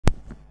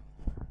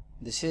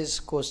This is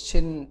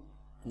question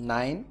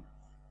 9.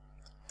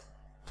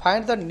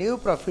 Find the new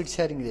profit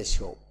sharing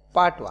ratio.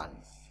 Part 1.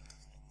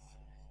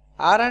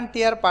 R and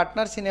T are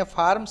partners in a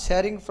firm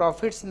sharing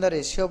profits in the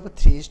ratio of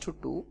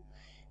 3:2.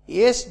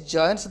 S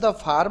joins the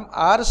firm.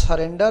 R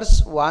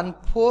surrenders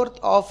 1/4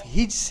 of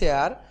his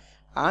share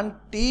and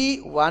T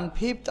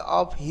 1/5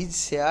 of his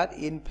share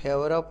in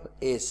favor of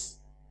S.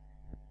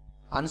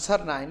 Answer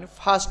 9.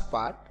 First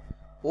part.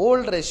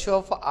 Old ratio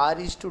of R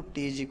is to T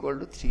is equal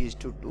to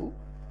 3:2.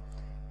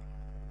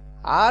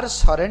 R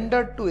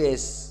surrendered to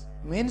S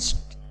means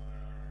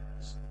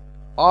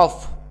of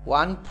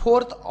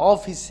 1/4 of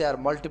his share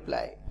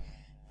multiply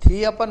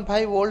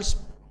 3/5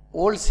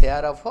 old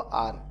share of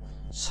R.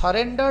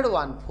 Surrendered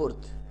 1/4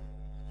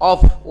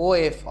 of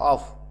OF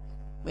of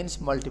means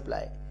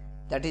multiply,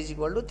 that is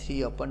equal to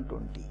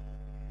 3/20.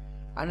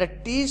 And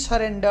T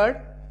surrendered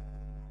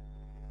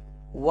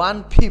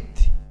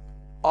 1/5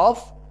 of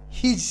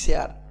his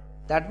share,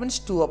 that means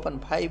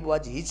 2/5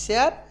 was his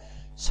share.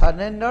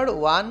 Surrendered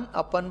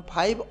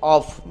 1/5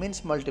 of means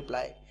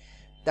multiply,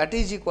 that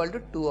is equal to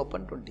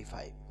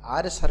 2/25.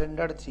 R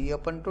surrendered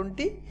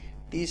 3/20,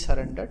 T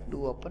surrendered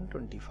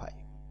 2/25.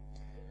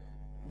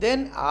 Then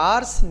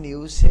R's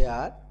new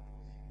share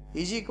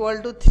is equal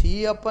to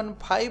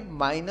 3/5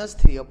 minus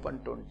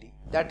 3/20,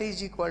 that is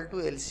equal to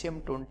LCM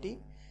 20.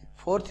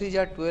 4 3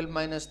 are 12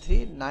 minus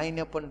 3,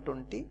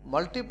 9/20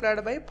 multiplied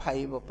by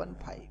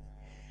 5/5,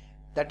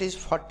 that is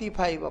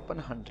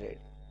 45/100.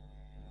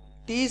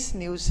 T's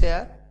new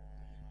share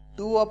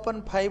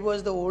 2/5 was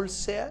the old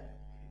share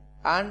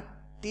and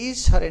T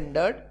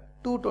surrendered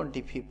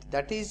 2/25,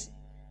 that is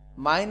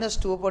minus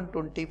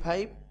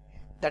 2/25,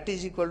 that is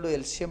equal to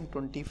LCM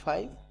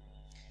 25.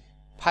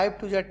 5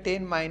 2 are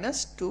 10 minus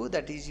 2,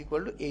 that is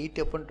equal to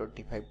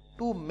 8/25.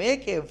 To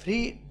make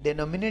every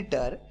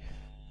denominator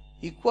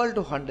equal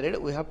to 100,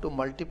 we have to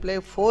multiply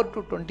 4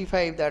 to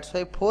 25, that's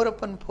why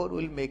 4/4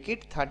 will make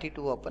it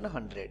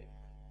 32/100.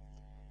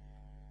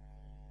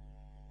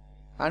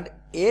 And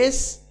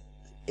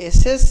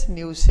S's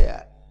new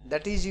share,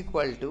 that is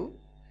equal to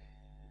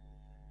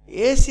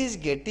S is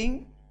getting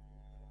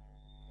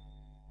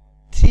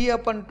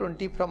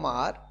 3/20 from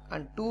R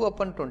and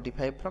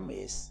 2/25 from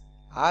S.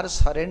 R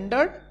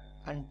surrendered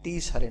and T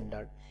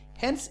surrendered,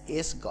 hence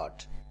S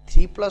got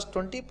 3 plus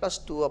 20 plus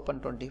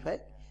 2/25.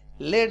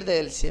 Let the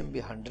LCM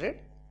be 100,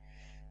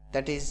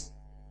 that is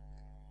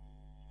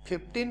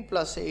 15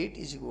 plus 8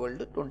 is equal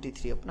to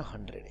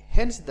 23/100.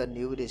 Hence the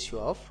new ratio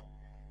of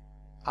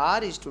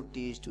R is to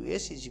T is to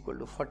S is equal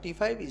to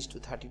 45 is to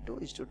 32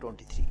 is to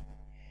 23.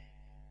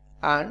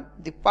 And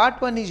the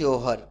part 1 is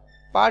over.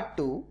 Part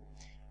 2.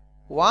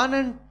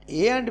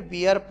 A and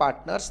B are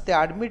partners. They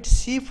admit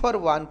C for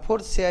 1/4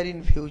 share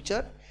in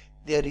future.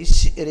 The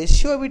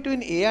ratio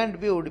between A and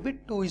B would be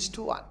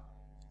 2:1.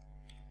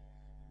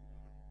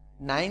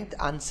 Ninth,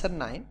 answer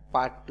 9,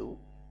 part 2.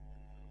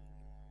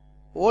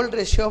 Old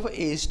ratio of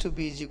A is to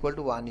B is equal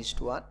to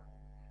 1:1.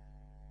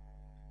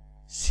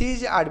 C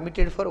is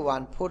admitted for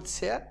 1/4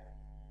 share.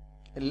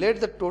 Let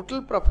the total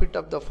profit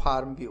of the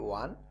firm be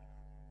 1.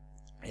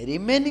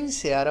 Remaining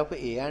share of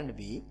A and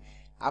B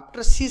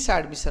after C's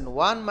admission,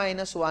 1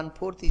 minus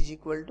 1/4 is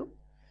equal to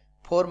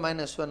 4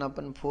 minus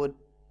 1/4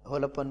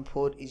 whole upon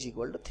 4 is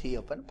equal to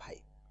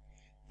 3/5.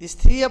 This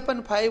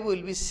 3/5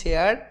 will be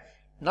shared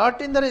not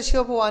in the ratio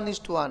of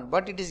 1:1,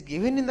 but it is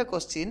given in the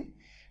question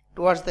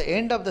towards the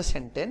end of the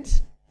sentence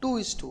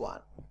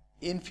 2:1.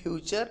 In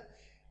future,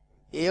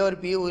 A or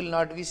B will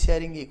not be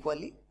sharing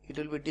equally. It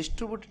will be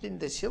distributed in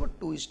the ratio of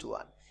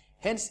 2:1.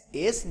 Hence,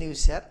 A's new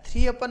share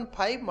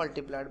 3/5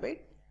 multiplied by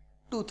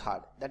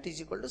 2/3, that is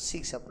equal to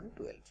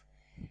 6/12.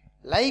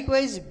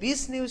 Likewise,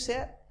 B's new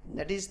share,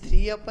 that is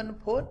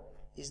 3/4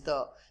 is the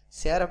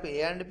share of A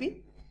and B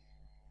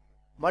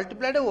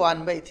multiplied by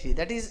 1/3,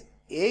 that is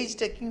A is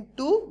taking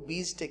 2, B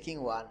is taking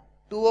 1.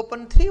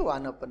 2/3,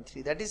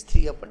 1/3, that is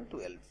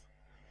 3/12.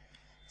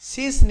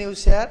 C's new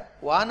share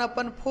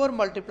 1/4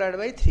 multiplied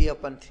by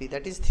 3/3,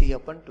 that is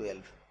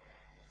 3/12.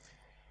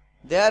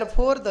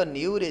 Therefore, the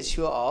new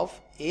ratio of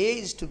A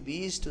is to B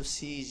is to C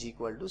is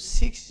equal to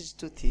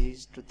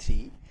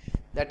 6:3:3,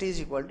 that is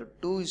equal to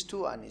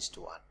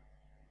 2:1:1.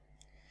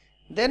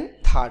 Then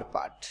third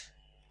part,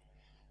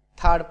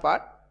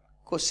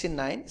 question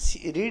 9.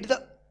 Read the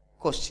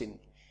question.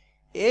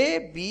 A,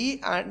 B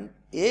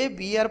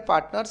are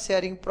partners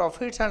sharing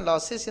profits and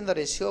losses in the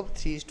ratio of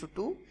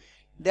 3:2.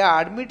 They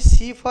admit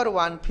C for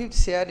 1/5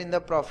 share in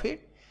the profit.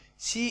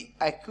 C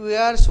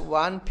acquires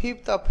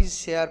 1/5 of his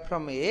share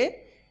from A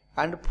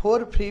and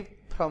 4/5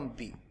 from B.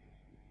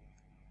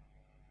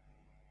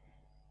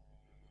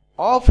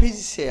 Of his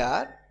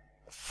share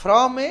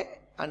from A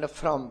and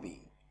from B.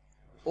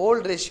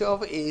 Old ratio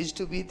of A is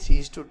to B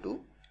 3:2.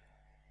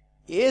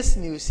 A's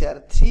new share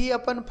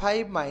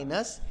 3/5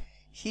 minus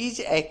he is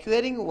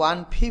acquiring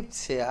 1/5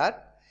 share,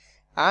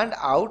 and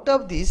out of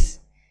this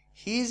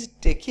he is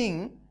taking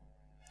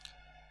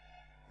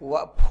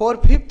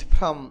 4/5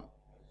 from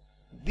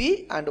B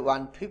and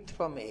 1/5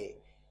 from A.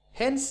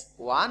 Hence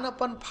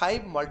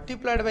 1/5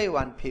 multiplied by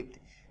 1/5,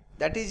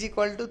 that is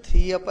equal to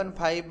 3 upon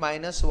 5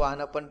 minus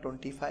 1 upon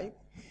 25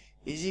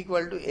 is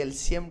equal to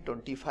LCM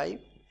 25.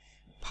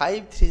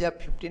 5 3 are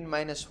 15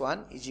 minus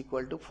 1 is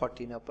equal to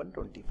 14 upon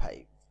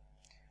 25.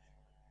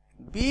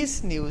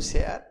 B's new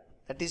share,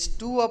 that is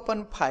 2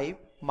 upon 5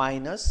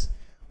 minus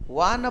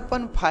 1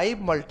 upon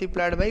 5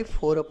 multiplied by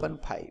 4 upon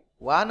 5.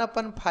 1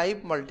 upon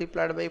 5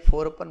 multiplied by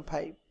 4 upon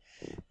 5,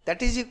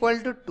 that is equal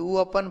to 2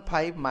 upon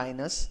 5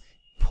 minus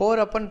 4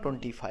 upon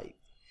 25.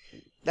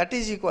 That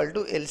is equal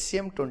to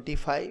LCM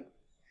 25.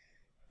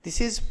 This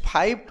is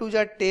 5 2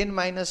 are 10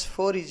 minus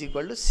 4 is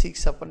equal to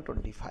 6 upon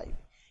 25.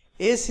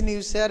 A's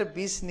new share,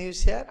 B's new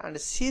share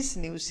and C's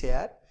new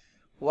share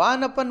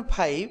 1 upon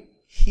 5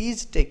 he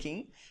is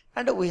taking,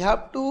 and we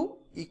have to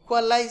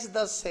equalize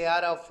the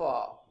share of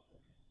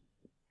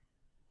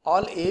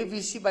all A,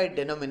 B, C by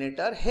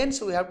denominator.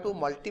 Hence we have to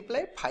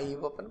multiply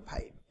 5 upon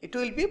 5. It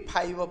will be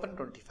 5 upon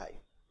 25.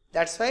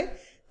 That's why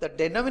the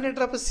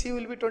denominator of C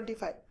will be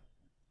 25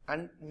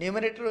 and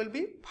numerator will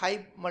be 5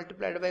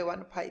 multiplied by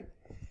 1 5.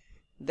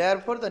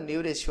 Therefore the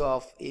new ratio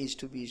of A is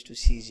to B is to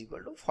C is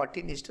equal to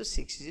 14 is to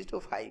 6 is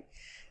to 5.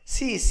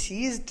 See,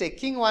 C is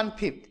taking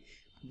 1/5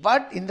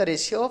 but in the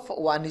ratio of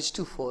 1 is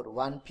to 4.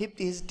 1/5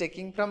 he is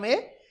taking from A.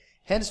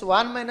 Hence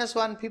 1 minus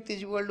 1/5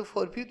 is equal to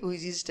 4/5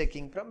 which is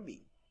taking from B.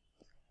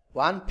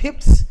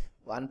 1/5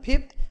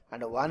 1/5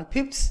 and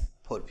 1/5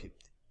 4/5.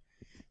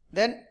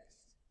 Then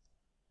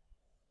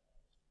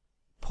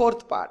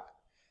fourth part.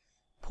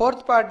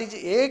 Fourth part is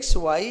X,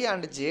 Y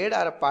and Z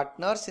are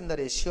partners in the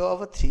ratio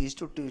of 3 is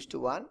to 2 is to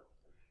 1.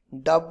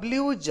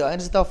 W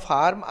joins the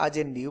firm as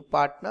a new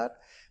partner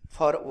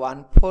for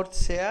 1/4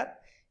 share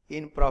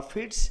in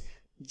profits.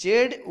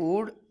 Z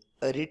would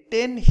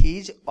retain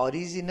his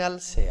original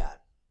share.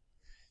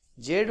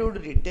 Z would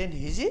retain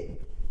his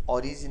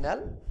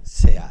original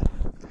share.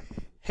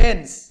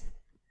 Hence,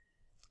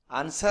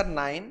 answer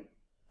 9,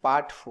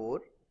 part 4,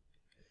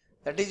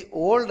 that is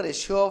old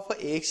ratio of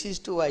X is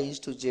to Y is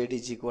to Z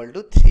is equal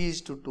to 3 is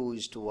to 2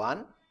 is to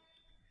 1.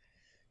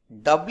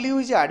 W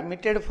is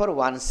admitted for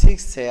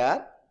 1/6 share.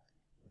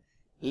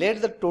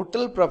 Let the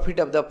total profit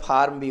of the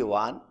firm be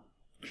 1.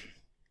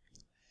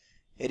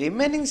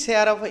 Remaining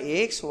share of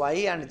X, Y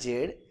and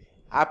Z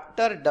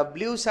after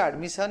W's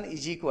admission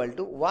is equal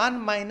to 1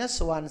 minus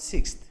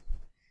 1/6.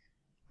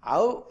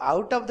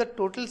 Out of the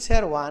total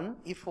share 1,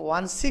 if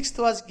 1/6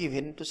 was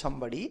given to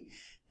somebody,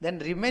 then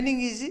remaining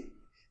is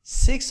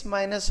 6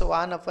 minus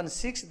 1 upon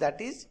 6,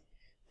 that is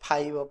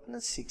 5 upon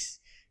 6.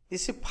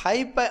 This is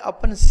 5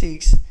 upon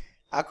 6.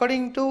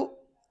 According to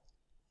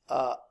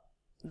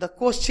the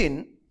question,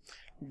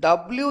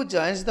 W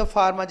joins the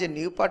firm as a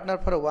new partner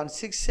for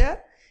 1/6 share.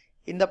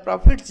 In the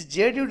profits,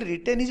 Z would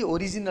retain his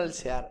original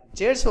share.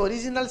 Z's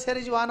original share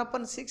is 1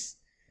 upon 6.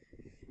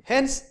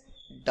 Hence,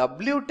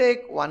 W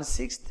take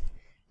 1/6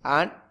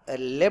 and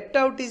left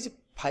out is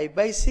 5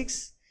 by 6.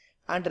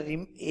 And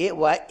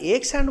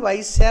X and Y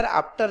share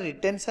after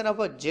retention of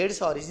a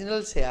Z's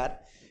original share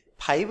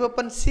 5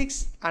 upon 6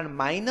 and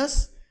minus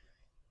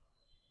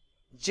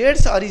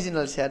Z's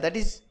original share, that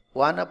is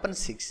 1 upon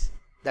 6,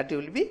 that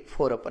will be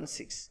 4 upon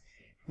 6.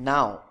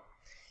 Now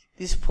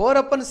this 4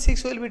 upon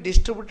 6 will be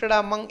distributed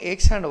among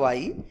X and Y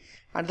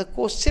and the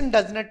question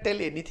does not tell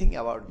anything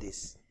about this.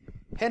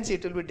 Hence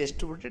it will be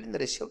distributed in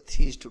the ratio of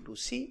 3 is to 2.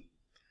 C.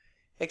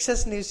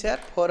 X's new share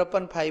 4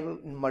 upon 5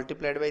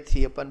 multiplied by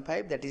 3 upon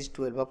 5, that is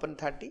 12 upon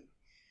 30.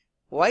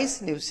 Y's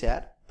new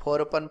share 4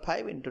 upon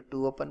 5 into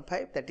 2 upon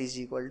 5, that is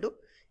equal to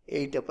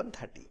 8 upon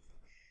 30.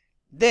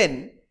 Then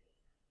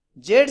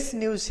Z's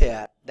new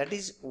share, that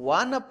is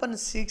 1 upon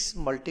 6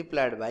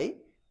 multiplied by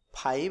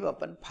 5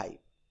 upon 5.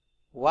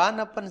 1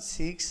 upon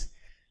 6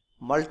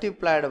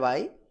 multiplied by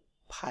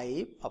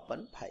 5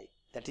 upon 5,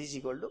 that is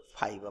equal to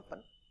 5 upon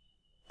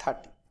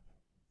 30.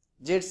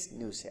 Z's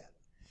new share.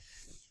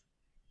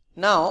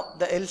 Now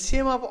the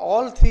LCM of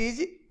all three is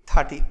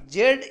 30.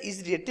 Z is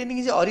retaining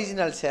his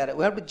original share.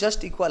 We have to just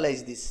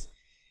equalize this.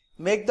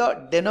 Make the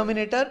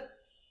denominator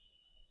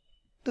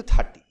to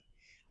 30.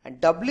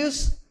 And W's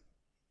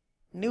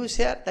new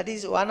share, that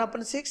is 1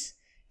 upon 6.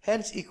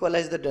 Hence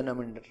equalize the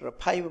denominator of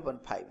 5 upon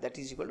 5, that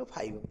is equal to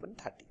 5 upon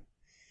 30.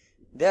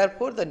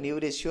 Therefore the new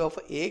ratio of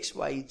X,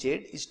 Y, Z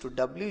is to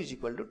W is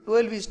equal to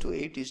 12 is to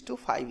 8 is to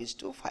 5 is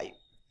to 5.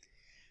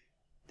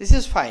 This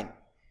is fine.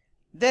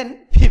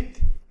 Then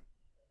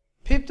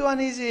fifth one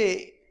is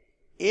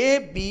A,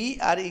 B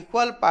are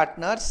equal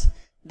partners.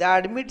 They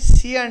admit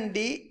C and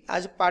D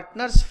as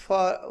partners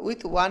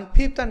with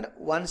 1/5 and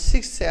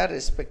 1/6 share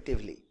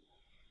respectively.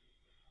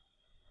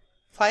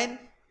 Fine.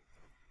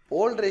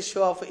 Old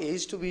ratio of A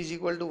is to B is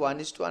equal to 1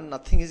 is to 1.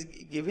 Nothing is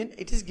given.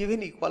 It is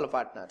given equal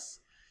partners.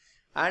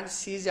 And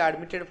C is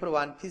admitted for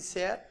 1/5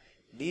 share.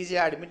 D is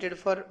admitted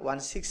for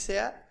 1/6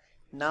 share.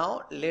 Now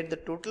let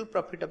the total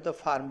profit of the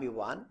firm be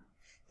 1.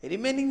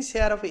 Remaining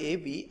share of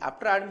AB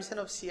after admission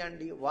of C and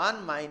D 1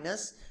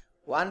 minus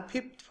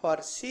 1/5 for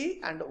C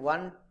and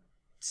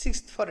 1/6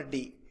 for D,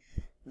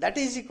 that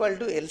is equal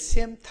to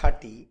LCM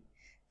 30.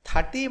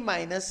 30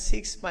 minus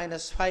 6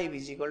 minus 5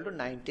 is equal to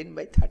 19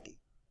 by 30.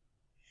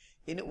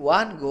 In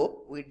one go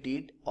we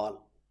did all.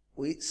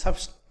 We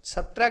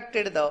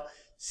subtracted the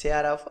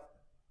share of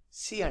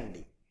C and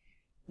D.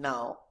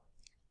 Now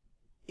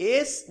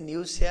A's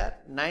new share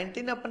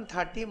 19 upon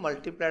 30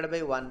 multiplied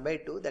by 1 by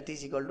 2, that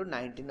is equal to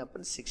 19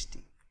 upon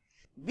 60.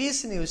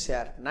 B's new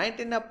share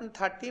 19 upon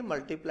 30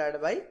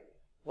 multiplied by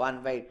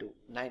 1 by 2,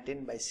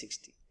 19 by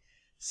 60.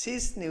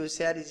 C's new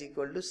share is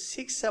equal to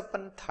 6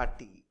 upon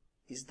 30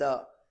 is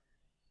the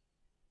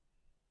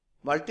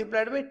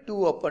multiplied by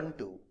 2 upon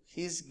 2.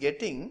 He is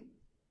getting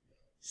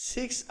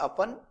 6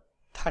 upon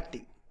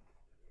 30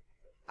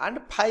 and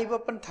 5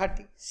 upon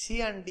 30,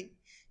 C and D.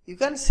 You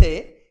can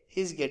say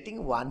he is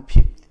getting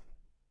 1/5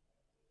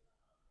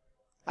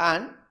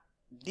 and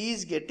D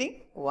is getting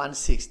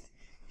 1/6.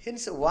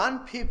 Hence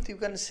 1/5 you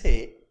can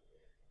say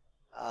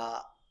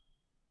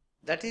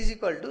that is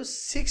equal to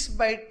 6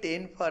 by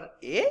 10 for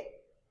A,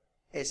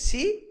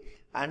 C,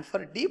 and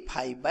for D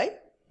 5 by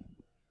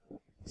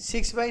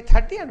 6 by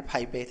 30 and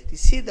 5 by 30.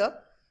 See the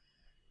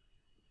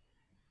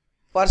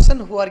person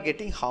who are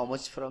getting how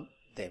much from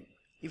them.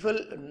 If you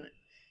will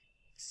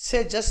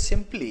say just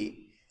simply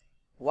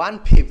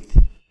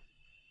 1/5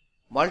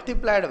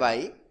 multiplied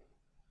by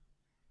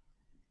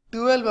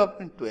 12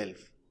 upon 12,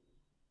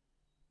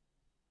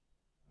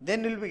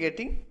 then you will be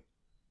getting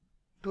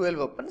 12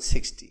 upon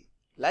 60.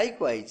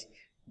 Likewise,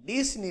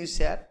 D's new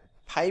share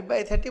 5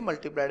 by 30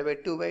 multiplied by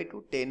 2 by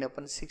 2, 10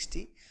 upon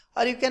 60,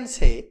 or you can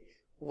say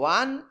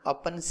 1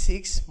 upon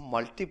 6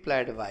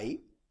 multiplied by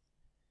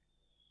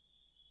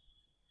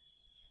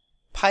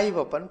 5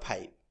 upon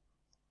 5,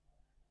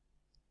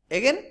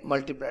 again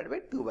multiplied by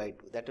 2 by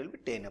 2, that will be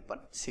 10 upon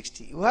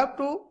 60. You have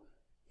to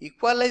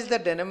equalize the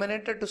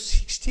denominator to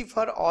 60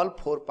 for all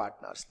 4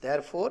 partners.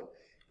 Therefore,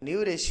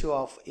 new ratio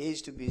of A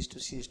is to B is to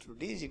C is to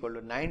D is equal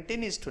to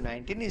 19 is to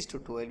 19 is to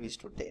 12 is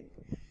to 10.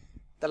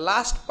 The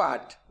last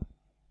part,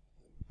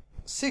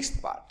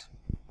 6th part.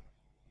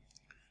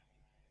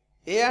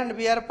 A and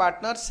B are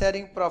partners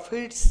sharing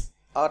profits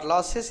or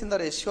losses in the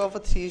ratio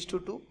of 3 is to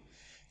 2.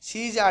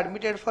 C is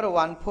admitted for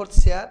 1/4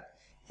 share.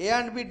 A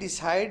and B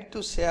decide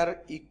to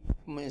share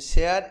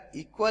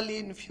equally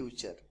in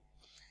future.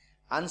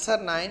 Answer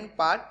 9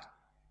 part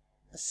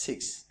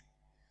 6.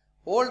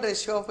 Old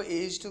ratio of A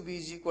is to B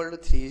is equal to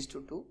 3 is to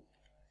 2.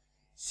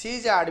 C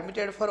is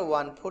admitted for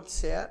 1/4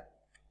 share.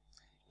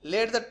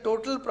 Let the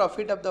total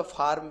profit of the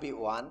firm be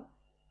 1.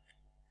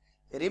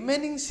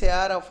 Remaining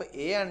share of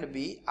A and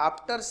B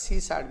after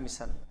C's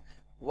admission.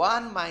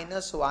 1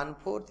 minus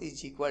 1/4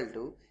 is equal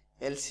to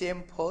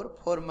LCM 4.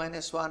 4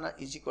 minus 1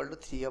 is equal to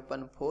 3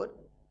 upon 4.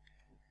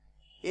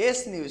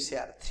 A's new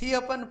share 3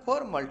 upon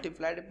 4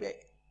 multiplied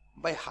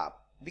by half.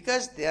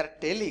 Because they are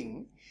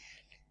telling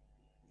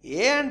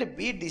A and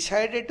B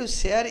decided to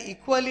share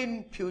equally in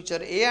future,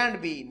 A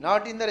and B,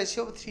 not in the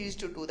ratio of 3 is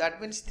to 2.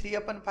 That means 3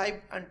 upon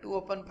 5 and 2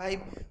 upon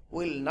 5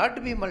 will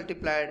not be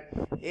multiplied.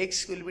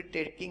 X will be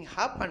taking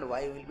half and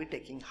Y will be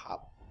taking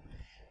half.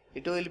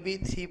 It will be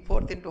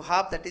 3/4 into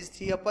half, that is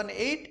 3 upon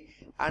 8,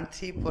 and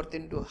 3/4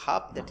 into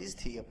half, that is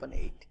 3 upon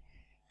 8.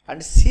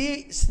 And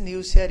C's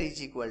new share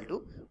is equal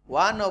to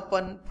 1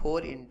 upon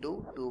 4 into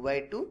 2 by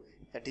 2,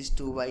 that is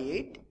 2 by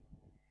 8.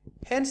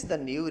 Hence, the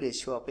new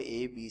ratio of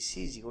A, B,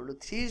 C is equal to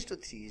 3 is to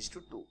 3 is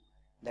to 2.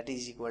 That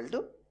is equal to,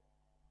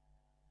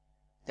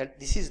 that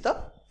this is the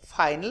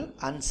final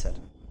answer.